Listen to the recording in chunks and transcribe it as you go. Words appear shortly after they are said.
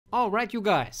Alright you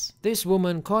guys, this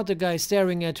woman caught a guy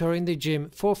staring at her in the gym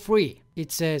for free. It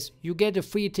says, you get a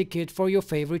free ticket for your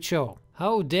favorite show.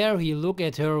 How dare he look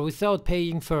at her without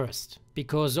paying first?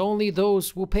 Because only those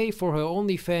who pay for her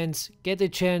OnlyFans get a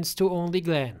chance to only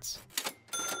glance.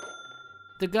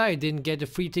 The guy didn't get a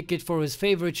free ticket for his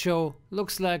favorite show.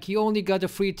 Looks like he only got a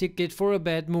free ticket for a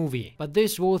bad movie. But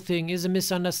this whole thing is a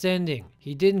misunderstanding.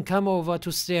 He didn't come over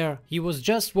to stare. He was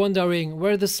just wondering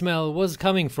where the smell was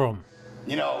coming from.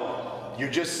 You know,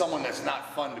 you're just someone that's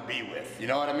not fun to be with. You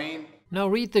know what I mean? Now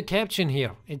read the caption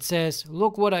here. It says,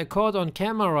 look what I caught on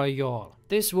camera, y'all.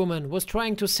 This woman was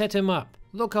trying to set him up.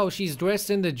 Look how she's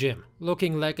dressed in the gym,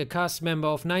 looking like a cast member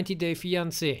of 90 Day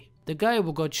Fiancé. The guy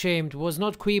who got shamed was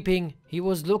not creeping, he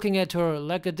was looking at her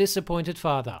like a disappointed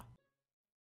father.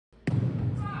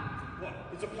 What?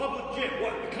 It's a public gym.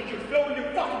 What? Because you're filming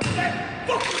your fucking set?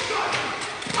 Fuck yourself!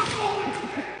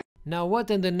 Now what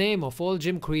in the name of all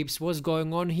gym creeps was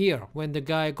going on here when the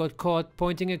guy got caught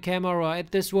pointing a camera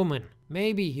at this woman?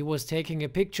 Maybe he was taking a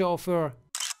picture of her,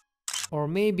 or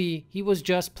maybe he was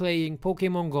just playing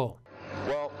Pokemon Go.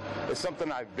 Well, it's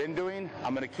something I've been doing,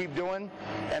 I'm gonna keep doing,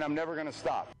 and I'm never gonna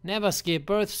stop. Never skip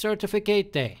birth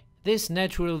certificate day. This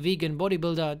natural vegan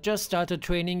bodybuilder just started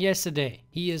training yesterday.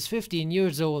 He is 15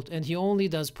 years old and he only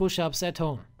does push-ups at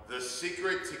home. The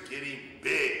secret to getting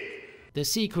big. The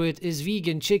secret is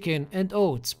vegan chicken and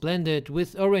oats blended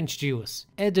with orange juice,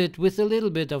 added with a little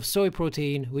bit of soy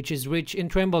protein which is rich in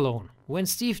trenbolone. When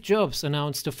Steve Jobs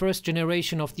announced the first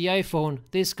generation of the iPhone,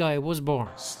 this guy was born.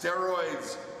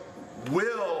 Steroids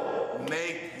will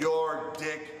make your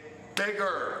dick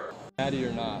bigger. Natty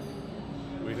or not?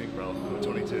 What do you think, bro? I'm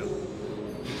 22.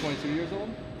 You're 22 years old?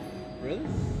 Really?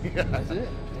 Yeah. That's it?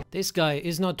 This guy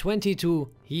is not 22,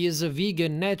 he is a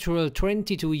vegan, natural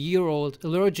 22-year-old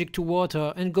allergic to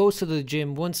water and goes to the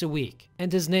gym once a week.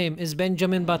 And his name is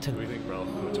Benjamin Button. What do you think, bro?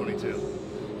 I'm 22.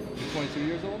 You're 22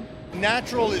 years old?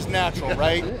 Natural is natural,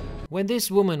 right? That's it. When this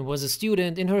woman was a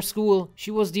student in her school,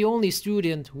 she was the only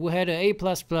student who had an A++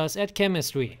 at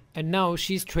chemistry. And now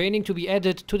she's training to be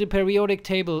added to the periodic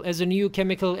table as a new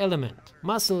chemical element.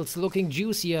 Muscles looking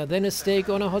juicier than a steak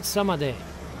on a hot summer day.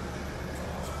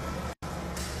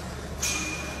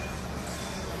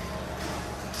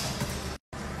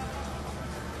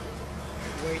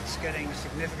 Weight's getting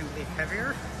significantly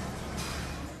heavier.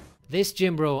 This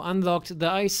gym bro unlocked the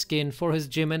ice skin for his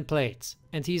gym and plates,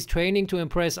 and he's training to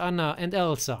impress Anna and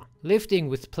Elsa. Lifting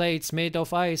with plates made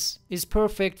of ice is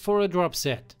perfect for a drop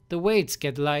set. The weights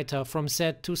get lighter from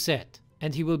set to set,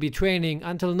 and he will be training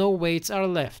until no weights are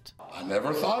left. I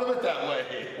never thought of it that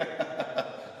way.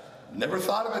 Never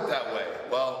thought of it that way.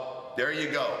 Well, there you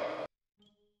go.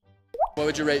 What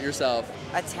would you rate yourself?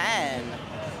 A 10.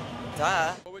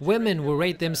 Duh. Women who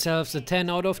rate themselves a 10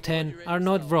 out of 10 are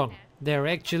not wrong. They're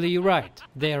actually right.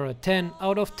 They're a 10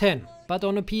 out of 10, but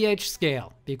on a pH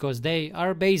scale, because they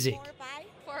are basic. 4 or 5?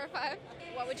 4 or 5.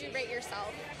 What would you rate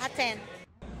yourself? A 10.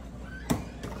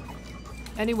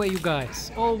 Anyway you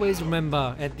guys, always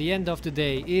remember at the end of the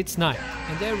day it's night,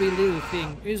 and every little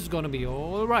thing is gonna be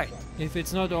alright. If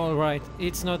it's not alright,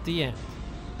 it's not the end.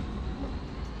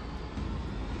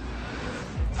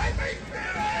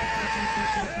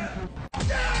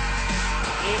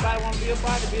 Anybody want to be a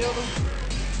bodybuilder?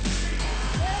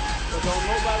 But don't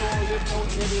nobody want to lift no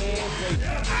heavy ass weight.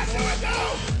 I do it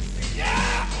though!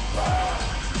 Yeah!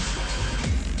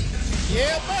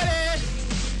 Yeah, buddy!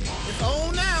 It's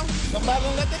on now. Somebody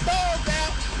gonna let the dogs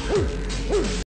out.